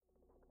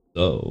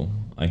So,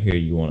 I hear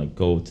you want to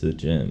go to the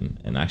gym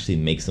and actually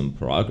make some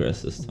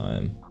progress this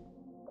time.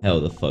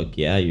 Hell the fuck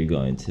yeah, you're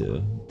going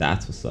to.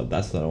 That's what's up.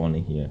 That's what I want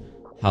to hear.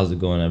 How's it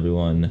going,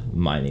 everyone?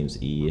 My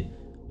name's E,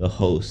 the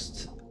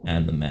host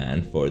and the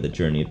man for the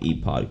Journey of E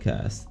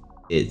podcast.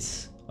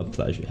 It's a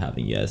pleasure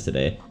having you guys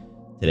today.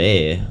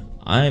 Today,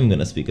 I'm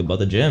gonna speak about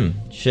the gym.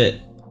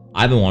 Shit,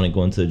 I've been wanting to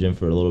go into the gym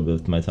for a little bit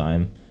of my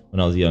time when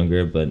I was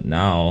younger, but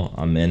now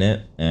I'm in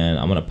it, and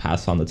I'm gonna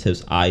pass on the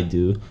tips I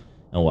do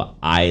and what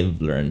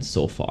I've learned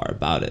so far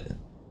about it.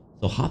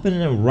 So hopping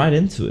in right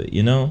into it,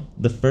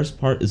 the first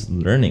part is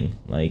learning.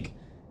 Like,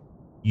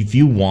 if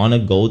you want to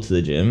go to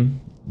the gym,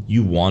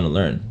 you want to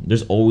learn.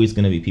 There's always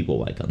going to be people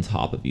like on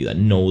top of you that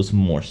knows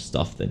more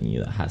stuff than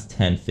you, that has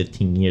 10,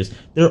 15 years.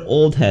 They're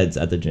old heads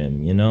at the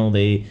gym,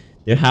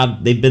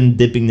 they've been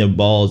dipping their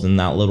balls in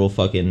that little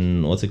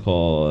fucking, what's it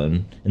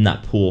called, in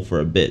that pool for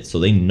a bit, so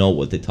they know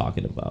what they're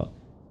talking about.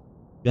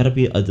 You gotta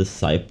be a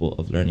disciple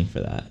of learning for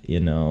that,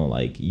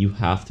 like, you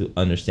have to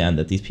understand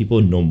that these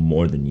people know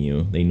more than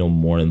you. They know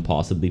more than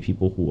possibly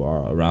people who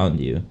are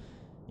around you.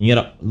 You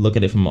gotta look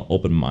at it from an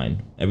open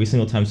mind. Every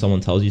single time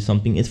someone tells you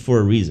something, it's for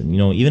a reason.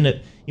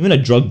 Even a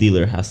drug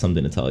dealer has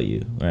something to tell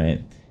you,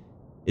 right?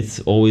 It's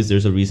always,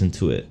 there's a reason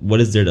to it.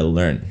 What is there to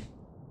learn?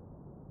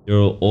 There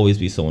will always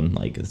be someone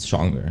like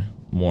stronger,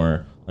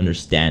 more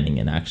understanding,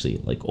 and actually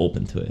like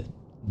open to it.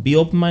 Be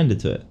open-minded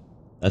to it.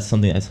 That's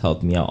something that's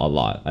helped me out a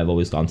lot. I've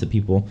always gone to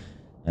people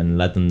and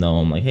let them know,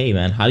 I'm like, hey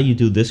man, how do you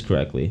do this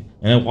correctly?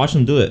 And I watch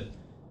them do it.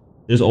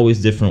 There's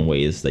always different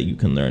ways that you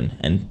can learn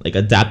and like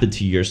adapt it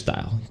to your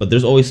style. But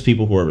there's always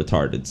people who are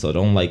retarded, so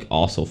don't like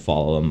also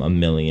follow them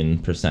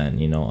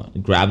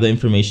 1,000,000%. Grab the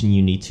information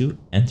you need to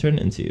and turn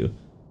it into you.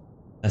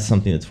 That's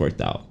something that's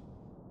worked out.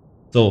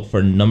 So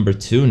for number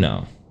 2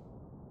 now,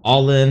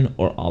 all in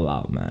or all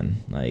out,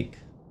 man. Like,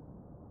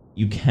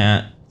 you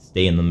can't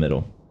stay in the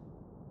middle.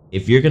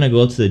 If you're gonna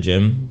go to the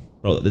gym,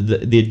 bro,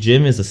 the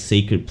gym is a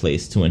sacred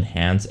place to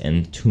enhance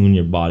and tune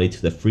your body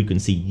to the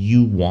frequency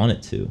you want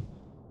it to.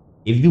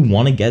 If you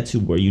want to get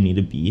to where you need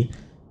to be,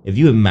 if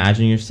you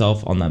imagine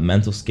yourself on that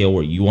mental scale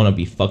where you want to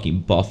be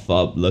fucking buff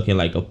up, looking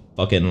like a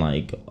fucking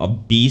like a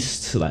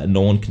beast that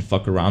no one can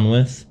fuck around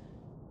with,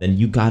 then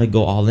you gotta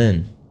go all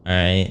in. All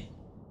right.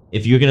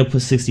 If you're gonna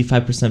put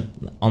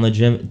 65% on the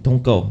gym,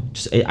 don't go.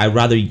 I'd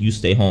rather you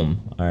stay home.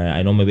 All right.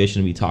 I know maybe I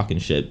shouldn't be talking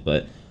shit,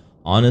 but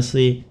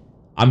honestly,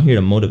 I'm here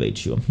to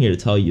motivate you. I'm here to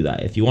tell you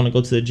that if you want to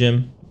go to the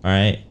gym, all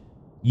right,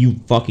 you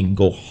fucking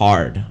go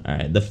hard. All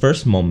right. The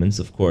first moments,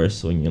 of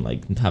course, when you're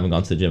like haven't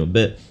gone to the gym a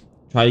bit,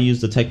 try to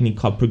use the technique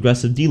called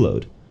progressive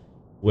deload.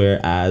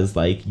 Whereas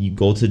like you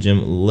go to the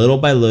gym little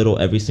by little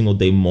every single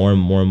day, more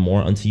and more and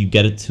more until you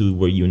get it to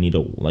where you need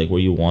to, like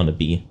where you want to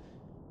be.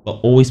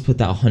 But always put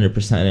that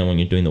 100% in when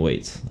you're doing the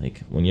weights.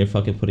 Like when you're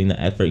fucking putting the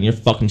effort and you're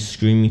fucking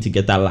screaming to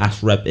get that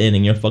last rep in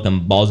and your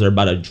fucking balls are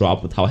about to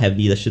drop with how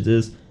heavy that shit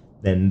is,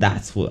 then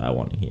that's what I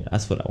want to hear.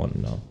 That's what I want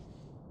to know.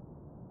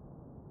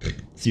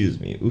 Excuse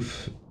me.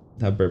 Oof.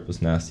 That burp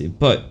was nasty.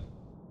 But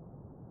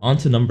on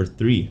to number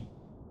 3.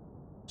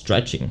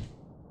 Stretching.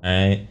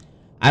 Alright.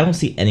 I don't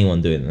see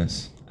anyone doing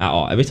this at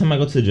all. Every time I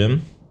go to the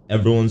gym,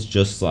 everyone's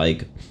just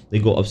like, they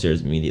go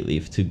upstairs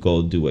immediately to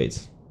go do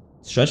weights.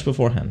 Stretch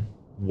beforehand.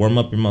 Warm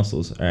up your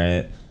muscles.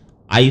 Alright.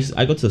 I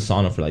go to the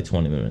sauna for like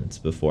 20 minutes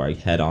before I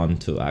head on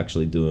to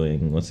actually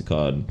doing, what's it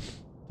called,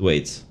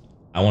 weights.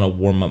 I want to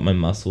warm up my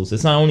muscles.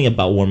 It's not only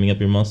about warming up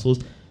your muscles,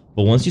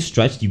 but once you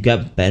stretch, you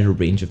get better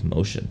range of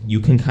motion.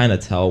 You can kind of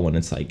tell when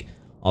it's like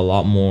a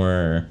lot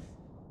more,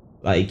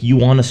 like you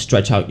want to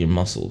stretch out your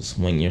muscles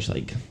when you're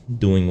like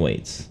doing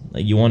weights.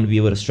 Like you want to be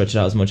able to stretch it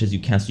out as much as you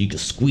can so you can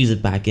squeeze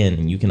it back in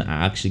and you can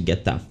actually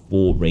get that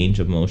full range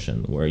of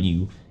motion where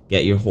you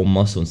get your whole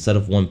muscle instead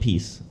of one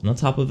piece. And on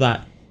top of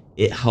that,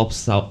 it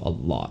helps out a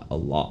lot, a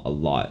lot, a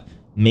lot.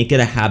 Make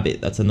it a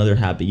habit. That's another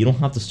habit. You don't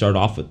have to start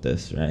off with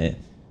this, right?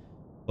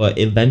 But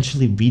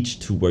eventually reach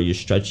to where you're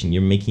stretching,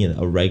 you're making it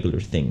a regular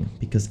thing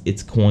because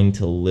it's going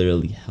to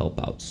literally help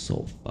out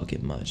so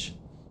fucking much.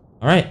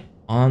 All right,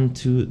 on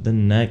to the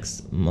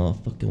next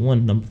motherfucking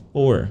one, number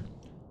 4.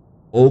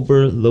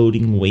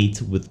 Overloading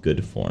weight with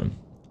good form.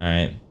 All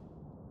right,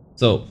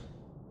 so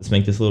let's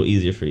make this a little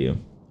easier for you.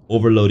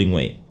 Overloading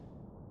weight.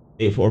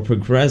 For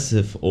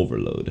progressive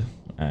overload.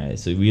 All right,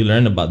 so we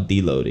learned about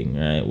deloading,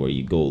 right, where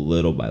you go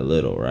little by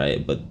little,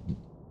 right, but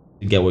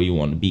to get where you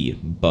want to be.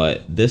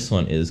 But this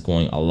one is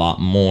going a lot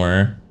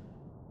more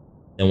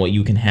than what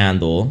you can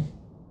handle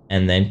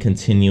and then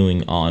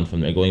continuing on from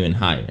there, going even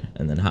higher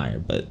and then higher.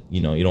 But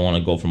you don't want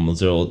to go from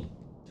 0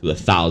 to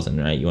 1,000,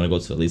 right? You want to go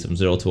to at least from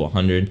 0 to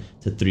 100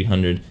 to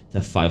 300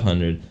 to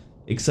 500,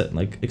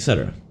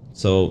 etc.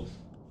 So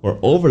for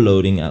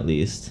overloading, at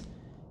least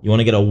you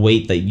want to get a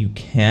weight that you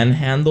can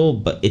handle,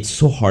 but it's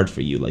so hard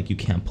for you, like you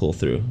can't pull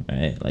through,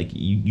 right? Like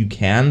you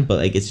can, but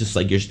like it's just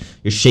like you're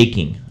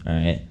shaking, all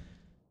right?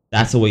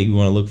 That's the way you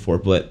want to look for.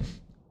 But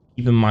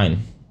keep in mind,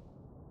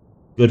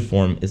 good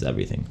form is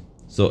everything.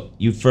 So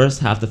you first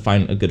have to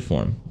find a good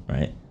form,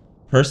 right?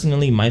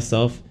 Personally,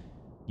 myself,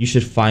 you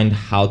should find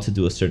how to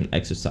do a certain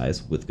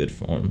exercise with good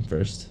form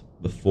first.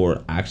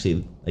 before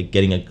actually like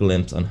getting a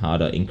glimpse on how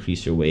to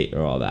increase your weight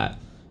or all that.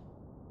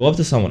 Go up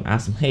to someone,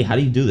 ask them, hey, how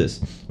do you do this,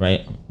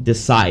 right?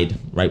 Decide,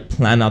 right?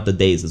 Plan out the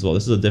days as well.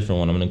 This is a different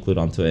one I'm gonna include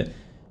onto it.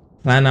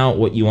 Plan out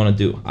what you want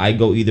to do. I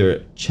go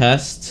either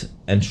chest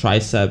and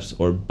triceps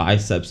or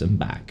biceps and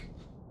back.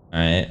 All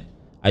right.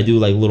 I do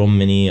like little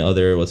mini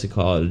other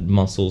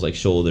muscles like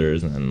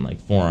shoulders and like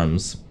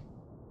forearms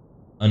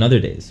on other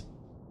days.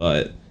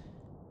 But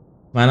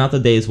plan out the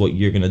days what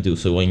you're gonna do.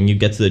 So when you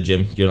get to the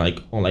gym, you're like,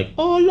 oh, I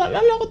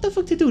don't know what the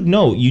fuck to do.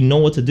 No, you know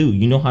what to do.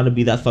 You know how to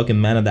be that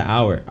fucking man of the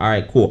hour. All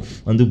right, cool.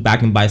 I'm gonna do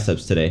back and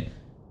biceps today.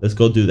 Let's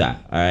go do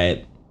that. All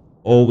right.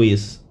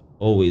 Always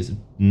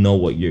know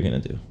what you're gonna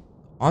do.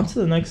 On to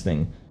the next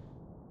thing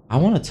I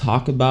want to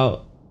talk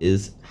about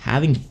is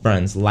having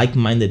friends,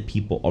 like-minded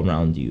people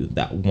around you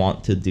that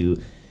want to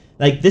do,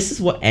 like, this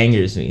is what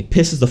angers me. It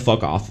pisses the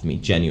fuck off of me,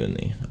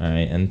 genuinely. All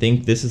right, and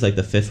think this is like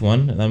the 5th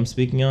one that I'm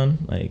speaking on.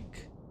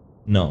 Like,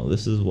 no,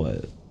 this is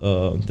what,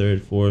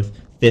 3rd, 4th,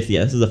 5th.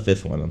 Yeah, this is the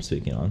 5th one I'm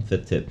speaking on.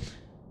 5th tip.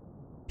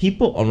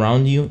 People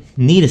around you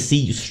need to see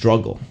you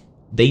struggle.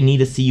 They need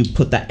to see you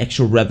put that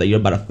extra rep that you're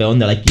about to fail,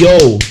 and they're like,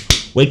 yo,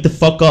 wake the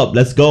fuck up,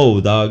 let's go,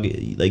 dog.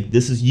 Like,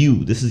 this is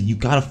you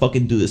gotta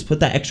fucking do this. Put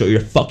that extra or you're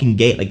fucking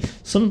gay. Like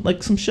some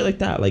shit like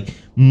that. Like,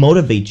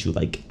 motivate you.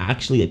 Like,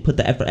 actually, like, put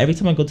the effort. Every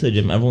time I go to the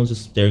gym, everyone's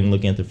just staring,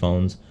 looking at their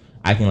phones,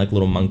 acting like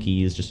little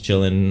monkeys, just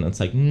chilling. It's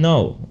like,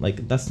 no,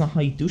 like, that's not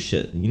how you do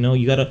shit. You know,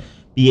 you gotta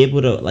be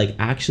able to, like,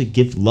 actually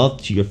give love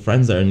to your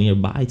friends that are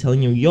nearby,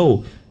 telling you,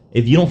 yo,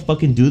 if you don't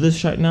fucking do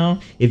this right now,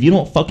 if you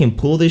don't fucking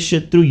pull this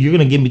shit through, you're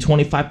gonna give me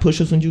 25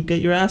 push-ups when you get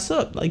your ass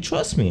up. Like,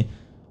 trust me.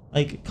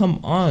 Like,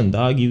 come on,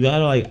 dog. You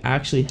gotta, like,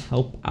 actually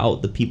help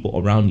out the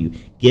people around you.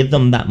 Give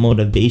them that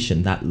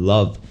motivation, that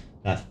love,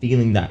 that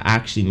feeling that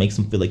actually makes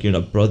them feel like you're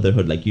in a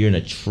brotherhood, like you're in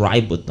a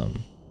tribe with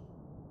them.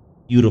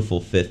 Beautiful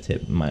 5th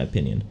tip, in my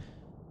opinion.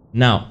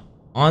 Now,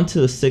 on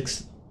to the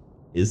 6th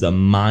is a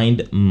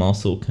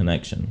mind-muscle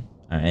connection,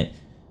 all right?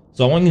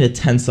 So I want you to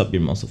tense up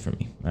your muscle for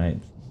me, all right?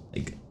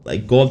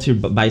 Like go up to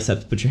your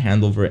biceps, put your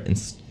hand over it, and,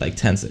 like,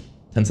 tense it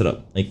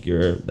up, like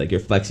you're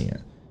flexing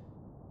it.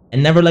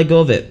 And never let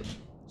go of it.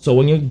 So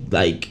when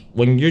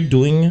you're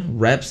doing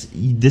reps,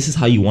 this is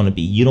how you want to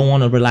be. You don't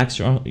want to relax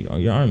your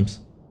arms.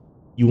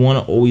 You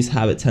want to always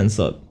have it tense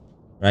up,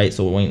 right?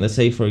 So when, let's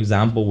say for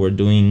example, we're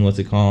doing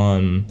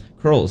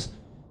curls,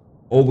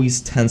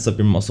 always tense up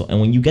your muscle. And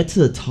when you get to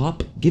the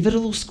top, give it a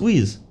little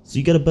squeeze so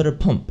you get a better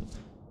pump.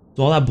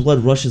 So all that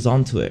blood rushes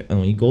onto it. And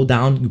when you go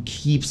down, you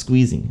keep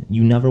squeezing.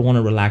 You never want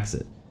to relax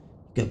it.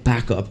 Get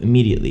back up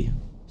immediately.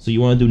 So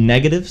you want to do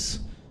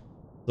negatives.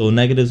 So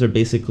negatives are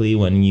basically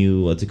when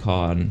you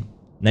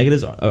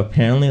negatives are,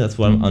 apparently, that's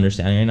what I'm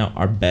understanding right now,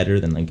 are better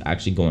than, like,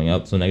 actually going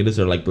up. So negatives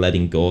are like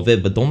letting go of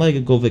it, but don't let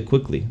it go of it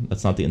quickly.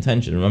 That's not the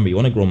intention. Remember, you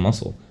want to grow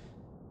muscle.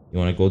 You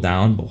want to go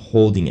down, but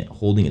holding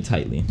it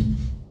tightly.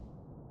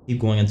 Keep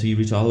going until you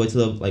reach all the way to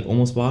the, like,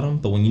 almost bottom.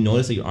 But when you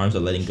notice that your arms are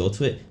letting go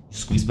to it, you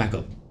squeeze back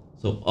up.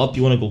 So up,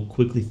 you want to go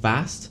quickly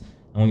fast,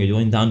 and when you're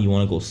going down, you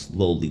want to go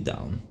slowly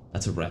down.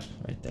 That's a rep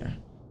right there.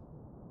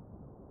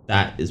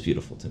 That is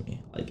beautiful to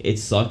me. Like, it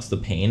sucks the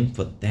pain,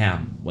 but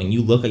damn, when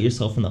you look at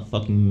yourself in the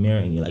fucking mirror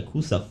and you're like,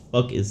 who the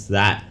fuck is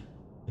that?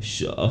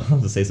 I'll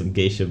have to say some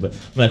gay shit, but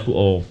I'm like,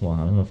 oh, well, I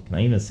don't know. Can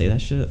I even say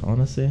that shit,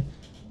 honestly?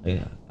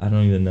 Like, I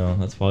don't even know.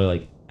 That's probably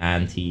like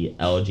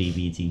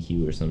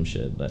anti-LGBTQ or some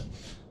shit, but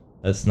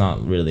that's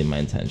not really my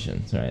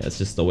intention, right? That's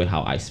just the way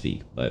how I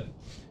speak. But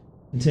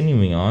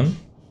continuing on,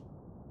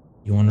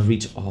 you want to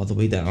reach all the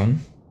way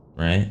down,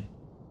 right?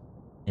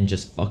 And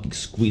just fucking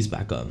squeeze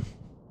back up.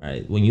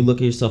 Right, when you look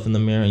at yourself in the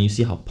mirror and you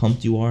see how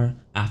pumped you are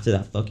after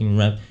that fucking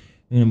rep,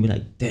 you're gonna be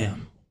like,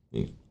 damn,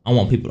 I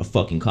want people to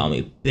fucking call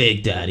me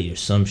Big Daddy or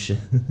some shit.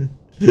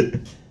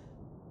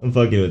 I'm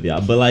fucking with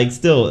y'all, but, like,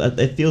 still,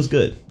 it feels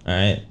good. All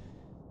right,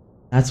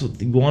 that's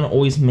what you want to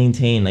always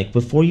maintain. Like,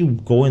 before you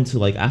go into,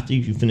 like, after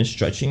you finish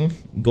stretching,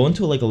 go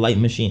into, like, a light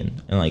machine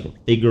and, like,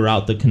 figure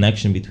out the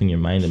connection between your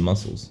mind and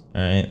muscles.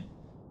 All right,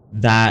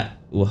 that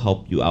will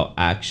help you out.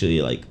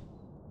 Actually, like,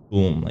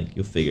 boom, like,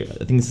 you'll figure it.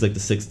 I think this is like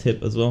the 6th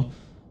tip as well.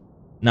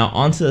 Now,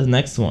 on to the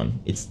next one.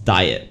 It's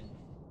diet.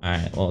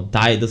 Alright, well,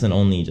 diet doesn't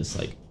only just,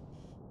 like,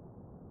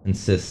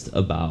 insist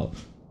about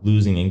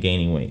losing and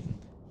gaining weight.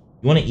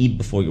 You want to eat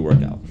before your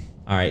workout.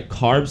 Alright,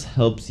 carbs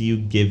helps you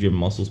give your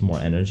muscles more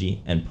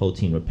energy, and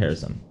protein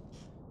repairs them.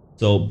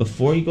 So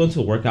before you go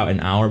into a workout, an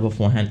hour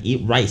beforehand,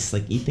 eat rice.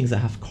 Like, eat things that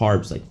have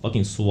carbs. Like,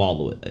 fucking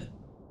swallow it.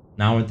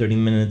 An hour and 30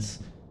 minutes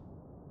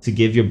to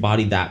give your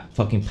body that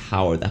fucking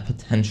power, that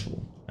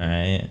potential.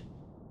 Alright?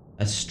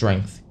 As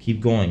strength. Keep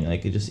going.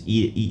 Like, just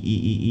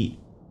eat.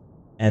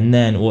 And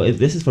then, well, if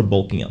this is for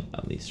bulking up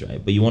at least,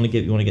 right? But you want to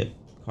get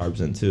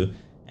carbs in too.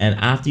 And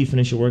after you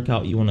finish your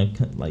workout, you want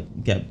to,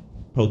 like, get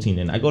protein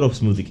in. I go to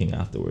Smoothie King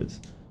afterwards.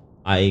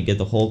 I get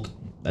the Hulk.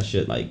 That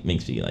shit, like,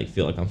 makes me, like,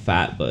 feel like I'm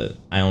fat, but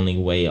I only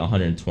weigh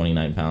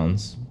 129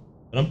 pounds.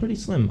 But I'm pretty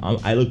slim.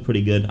 I look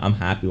pretty good. I'm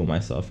happy with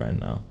myself right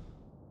now.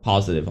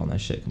 Positive on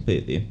that shit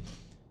completely.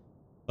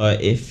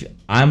 But if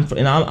I'm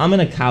in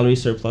a calorie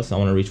surplus, I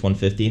want to reach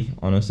 150,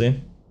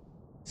 honestly.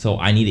 So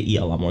I need to eat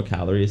a lot more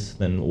calories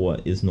than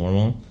what is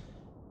normal.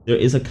 There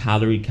is a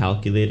calorie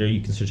calculator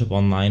you can search up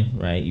online,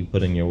 right? You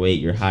put in your weight,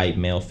 your height,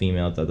 male,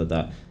 female,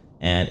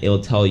 and it'll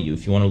tell you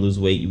if you want to lose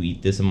weight, you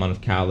eat this amount of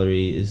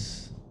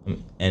calories,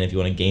 and if you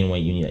want to gain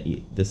weight, you need to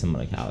eat this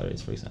amount of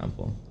calories, for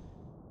example.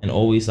 And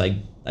always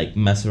like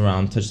mess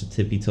around, touch the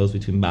tippy toes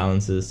between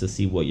balances to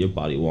see what your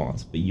body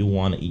wants. But you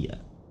want to eat,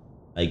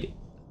 like,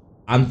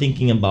 I'm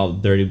thinking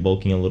about dirty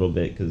bulking a little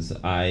bit because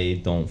I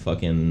don't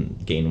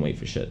fucking gain weight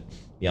for shit.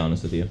 Be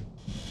honest with you.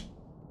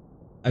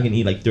 I can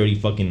eat like 30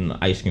 fucking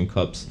ice cream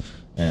cups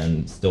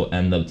and still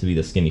end up to be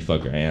the skinny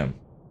fucker I am.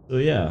 So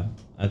yeah,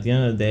 at the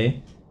end of the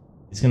day,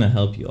 it's gonna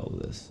help you all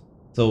with this.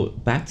 So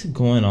back to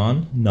going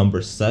on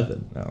number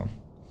 7 now.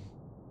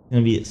 It's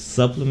gonna be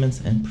supplements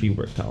and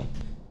pre-workout.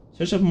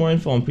 Search up more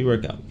info on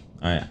pre-workout.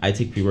 Alright, I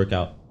take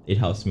pre-workout. It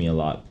helps me a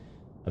lot.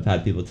 I've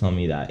had people tell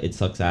me that it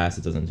sucks ass,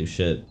 it doesn't do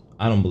shit.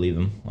 I don't believe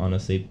them,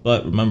 honestly.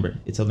 But remember,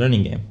 it's a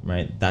learning game,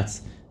 right?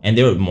 And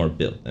they were more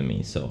built than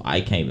me, so I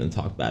can't even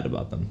talk bad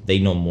about them. They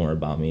know more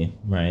about me,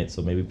 right?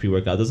 So maybe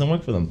pre-workout doesn't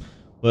work for them.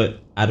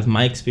 But out of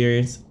my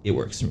experience, it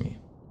works for me,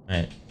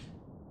 right?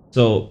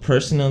 So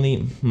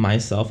personally,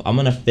 myself, I'm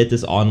gonna fit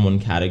this on one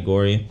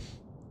category,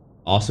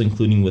 also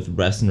including with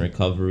rest and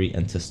recovery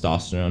and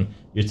testosterone.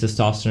 Your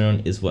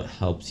testosterone is what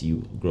helps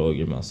you grow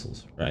your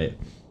muscles, right?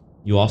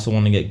 You also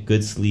want to get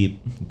good sleep,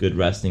 good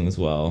resting as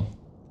well.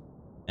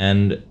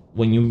 And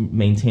when you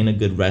maintain a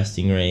good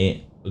resting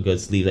rate, a good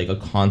sleep, like a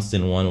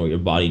constant one where your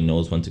body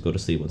knows when to go to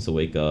sleep, when to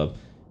wake up,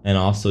 and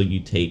also you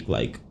take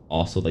like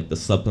the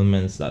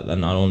supplements that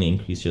not only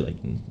increase your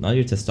not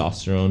your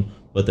testosterone,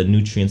 but the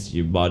nutrients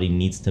your body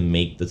needs to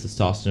make the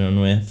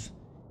testosterone with,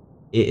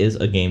 it is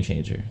a game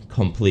changer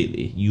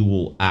completely. You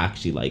will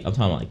actually, like, I'm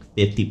talking like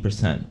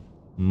 50%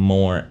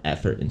 more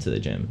effort into the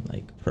gym.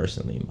 Like,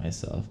 personally,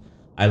 myself,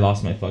 I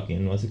lost my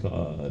fucking, what's it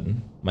called,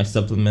 my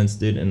supplements,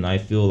 dude, and I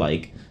feel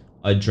like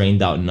a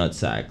drained out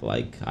nutsack.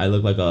 Like, I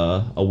look like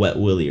a wet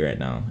willy right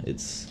now.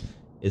 It's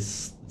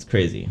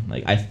crazy.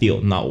 Like, I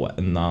feel not wet,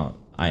 not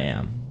I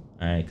am.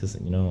 All right, because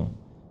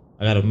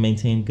I gotta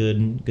maintain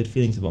good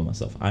feelings about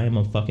myself. I am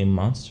a fucking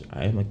monster.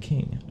 I am a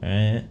king. All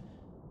right,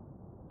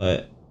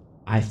 but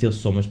I feel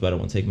so much better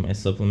when taking my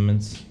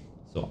supplements.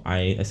 So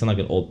I sound like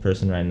an old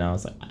person right now.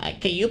 It's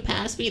like, can you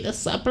pass me the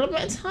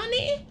supplements,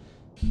 honey?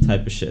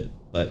 Type of shit.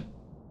 But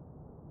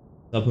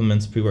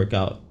supplements,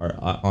 pre-workout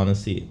are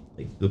honestly,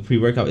 like, the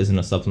pre-workout isn't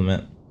a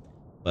supplement,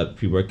 but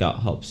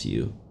pre-workout helps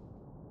you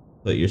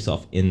put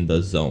yourself in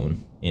the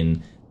zone,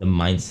 in the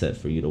mindset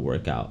for you to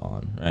work out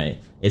on, right?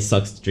 It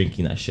sucks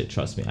drinking that shit,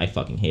 trust me. I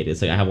fucking hate it.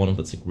 It's like I have one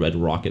that's like red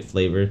rocket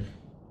flavor.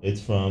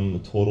 It's from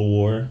Total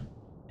War,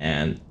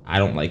 and I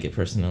don't like it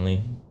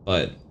personally,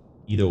 but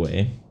either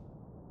way,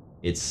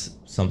 it's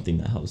something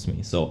that helps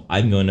me. So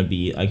I can't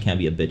be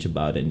a bitch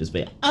about it and just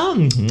be, I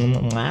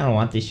don't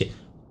want this shit.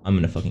 I'm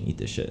gonna fucking eat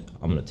this shit.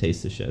 I'm gonna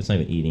taste this shit. It's not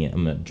even eating it.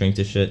 I'm gonna drink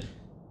this shit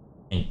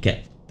and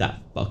get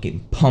that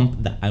fucking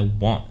pump that I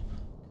want.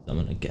 I'm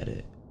gonna get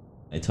it.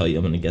 I tell you,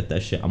 I'm gonna get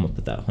that shit. I'm gonna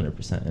put that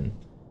 100% in.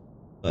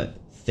 But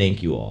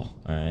thank you all.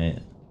 All right.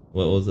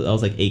 What was it? That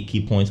was like 8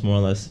 key points, more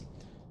or less.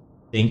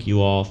 Thank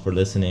you all for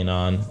listening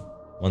on.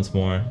 Once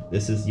more,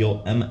 this is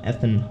your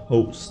MFN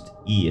host,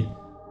 E.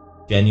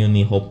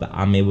 Genuinely hope that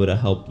I'm able to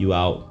help you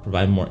out,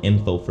 provide more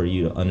info for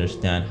you to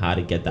understand how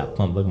to get that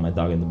pump. Look at my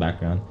dog in the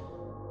background.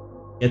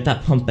 Get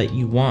that pump that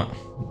you want.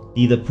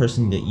 Be the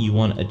person that you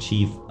want to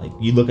achieve. Like,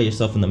 you look at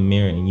yourself in the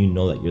mirror and you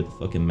know that you're the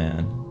fucking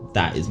man.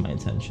 That is my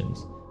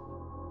intentions.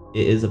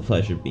 It is a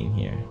pleasure being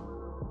here.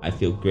 I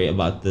feel great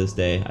about this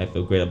day. I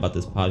feel great about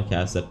this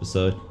podcast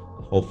episode.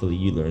 Hopefully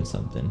you learned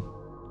something.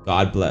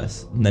 God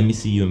bless. Let me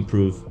see you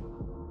improve.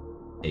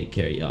 Take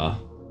care, y'all.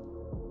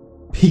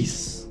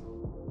 Peace.